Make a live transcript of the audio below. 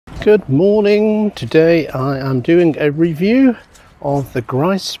Good morning. Today I am doing a review of the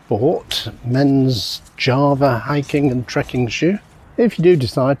Grisport men's Java hiking and trekking shoe. If you do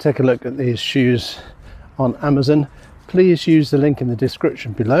decide to take a look at these shoes on Amazon, please use the link in the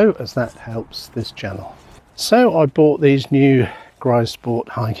description below, as that helps this channel. So I bought these new Grisport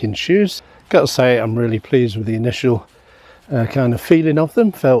hiking shoes. Got to say, I'm really pleased with the initial kind of feeling of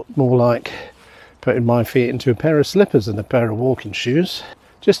them. Felt more like putting my feet into a pair of slippers than a pair of walking shoes.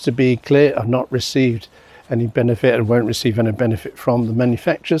 Just to be clear, I've not received any benefit and won't receive any benefit from the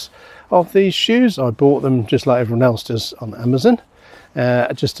manufacturers of these shoes. I bought them just like everyone else does on Amazon.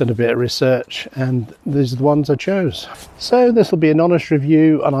 Just done a bit of research and these are the ones I chose. So this will be an honest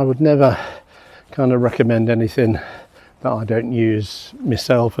review, and I would never kind of recommend anything that I don't use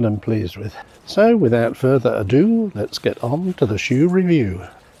myself and am pleased with. So without further ado, let's get on to the shoe review.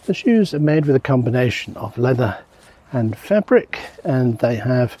 The shoes are made with a combination of leather and fabric, and they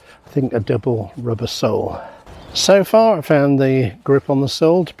have, I think, a double rubber sole. So far I found the grip on the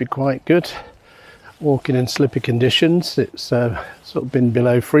sole to be quite good. Walking in slippy conditions, it's sort of been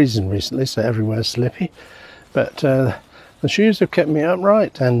below freezing recently, so everywhere's slippy, but the shoes have kept me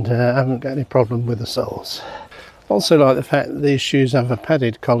upright and I haven't got any problem with the soles. Also like the fact that these shoes have a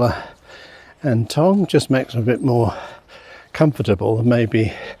padded collar and tongue, just makes them a bit more comfortable, and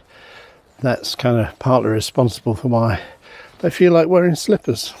maybe that's kind of partly responsible for why they feel like wearing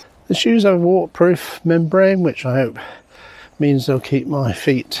slippers. The shoes have a waterproof membrane, which I hope means they'll keep my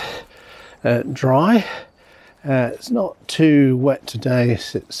feet dry. It's not too wet today,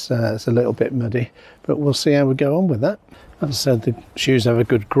 it's a little bit muddy, but we'll see how we go on with that. As I said, the shoes have a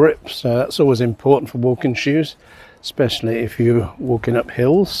good grip, so that's always important for walking shoes, especially if you're walking up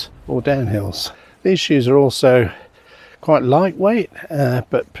hills or down hills. These shoes are also quite lightweight,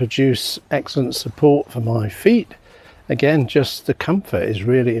 but produce excellent support for my feet. Again, just the comfort is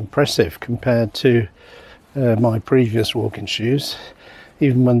really impressive compared to my previous walking shoes,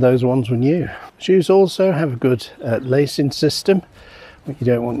 even when those ones were new. Shoes also have a good lacing system. You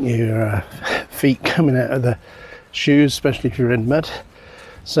don't want your feet coming out of the shoes, especially if you're in mud.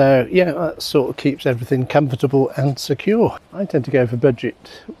 So yeah, that sort of keeps everything comfortable and secure. I tend to go for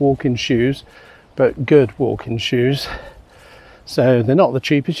budget walking shoes, but good walking shoes. So they're not the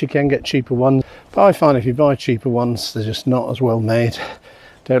cheapest, you can get cheaper ones, but I find if you buy cheaper ones, they're just not as well made,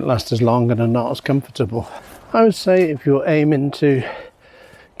 don't last as long, and are not as comfortable. I would say if you're aiming to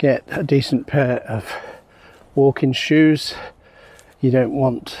get a decent pair of walking shoes, you don't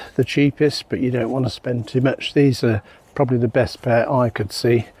want the cheapest, but you don't want to spend too much. These are probably the best pair I could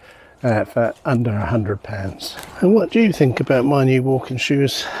see for under £100. And what do you think about my new walking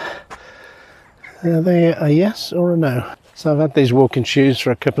shoes? Are they a yes or a no? So I've had these walking shoes for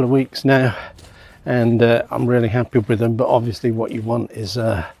a couple of weeks now, and I'm really happy with them, but obviously what you want is you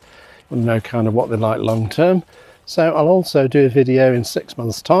want to know kind of what they're like long term. So I'll also do a video in 6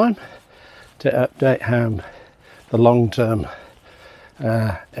 months time to update how the long term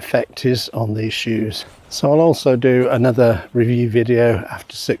effect is on these shoes. So I'll also do another review video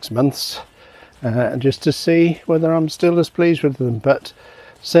after 6 months just to see whether I'm still as pleased with them, but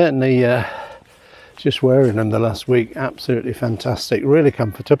certainly just wearing them the last week, absolutely fantastic, really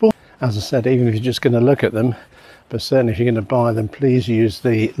comfortable. As I said, even if you're just going to look at them, but certainly if you're going to buy them, please use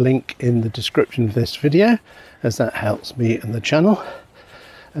the link in the description of this video, as that helps me and the channel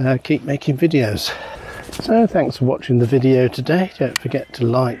keep making videos. So thanks for watching the video today. Don't forget to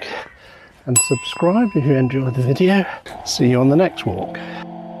like and subscribe if you enjoyed the video. See you on the next walk.